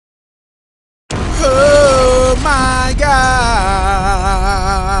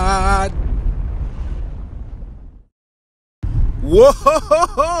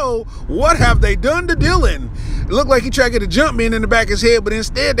Whoa, what have they done to Dylan? It looked like he tried to get a Jumpman in the back of his head, but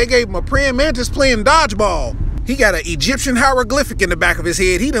instead they gave him a praying mantis playing dodgeball. He got an Egyptian hieroglyphic in the back of his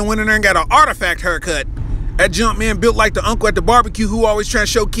head. He done went in there and got an artifact haircut. That Jumpman built like the uncle at the barbecue who always trying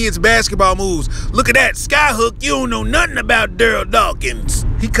to show kids basketball moves. Look at that, Skyhook, you don't know nothing about Daryl Dawkins.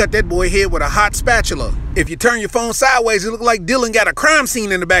 He cut that boy head with a hot spatula. If you turn your phone sideways, it look like Dylan got a crime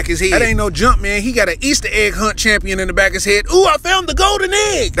scene in the back of his head. That ain't no Jumpman, he got an Easter egg hunt champion in the back of his head. Ooh, I found the golden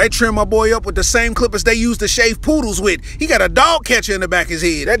egg. They trim my boy up with the same clippers they used to shave poodles with. He got a dog catcher in the back of his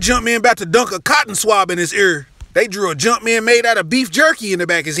head. That Jumpman about to dunk a cotton swab in his ear. They drew a Jumpman made out of beef jerky in the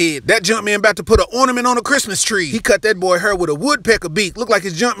back of his head. That Jumpman about to put an ornament on a Christmas tree. He cut that boy hair with a woodpecker beak. Look like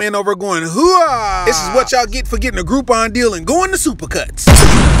his Jumpman over going, hoo-ah! This is what y'all get for getting a Groupon deal and going to Supercuts.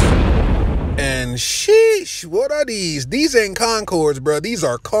 And sheesh, what are these? These ain't Concords, bro. These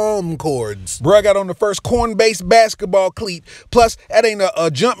are calm cords. Bro, I got on the first corn-based basketball cleat. Plus, that ain't a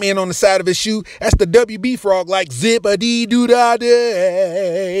Jumpman on the side of his shoe. That's the WB frog like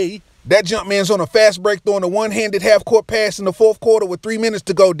zip-a-dee-doo-da-day. That Jumpman's on a fast break throwing a one-handed half-court pass in the fourth quarter with 3 minutes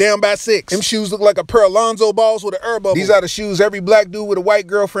to go, down by 6. Them shoes look like a pair of Lonzo balls with an air bubble. These are the shoes every black dude with a white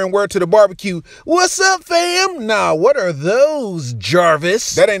girlfriend wear to the barbecue. What's up, fam? Nah, what are those,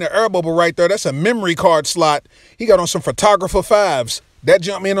 Jarvis? That ain't an air bubble right there. That's a memory card slot. He got on some photographer 5s. That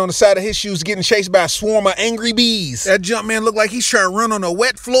Jumpman on the side of his shoes getting chased by a swarm of angry bees. That Jumpman look like he's trying to run on a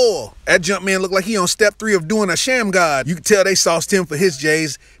wet floor. That Jumpman look like he on step 3 of doing a sham god. You can tell they sauced him for his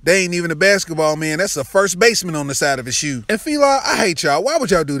J's. They ain't even a basketball man. That's a first baseman on the side of his shoe. And Fila, I hate y'all. Why would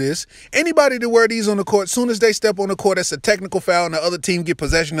y'all do this? Anybody that wear these on the court, soon as they step on the court, that's a technical foul and the other team get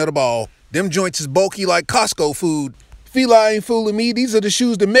possession of the ball. Them joints is bulky like Costco food. Fila ain't fooling me. These are the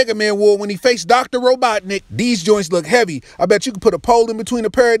shoes the Mega Man wore when he faced Dr. Robotnik. These joints look heavy. I bet you could put a pole in between a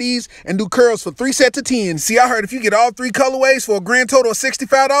pair of these and do curls for 3 sets of 10. See, I heard if you get all 3 colorways for a grand total of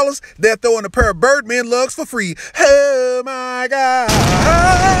 $65, they'll throw in a pair of Birdman lugs for free. Oh my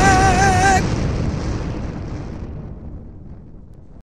God.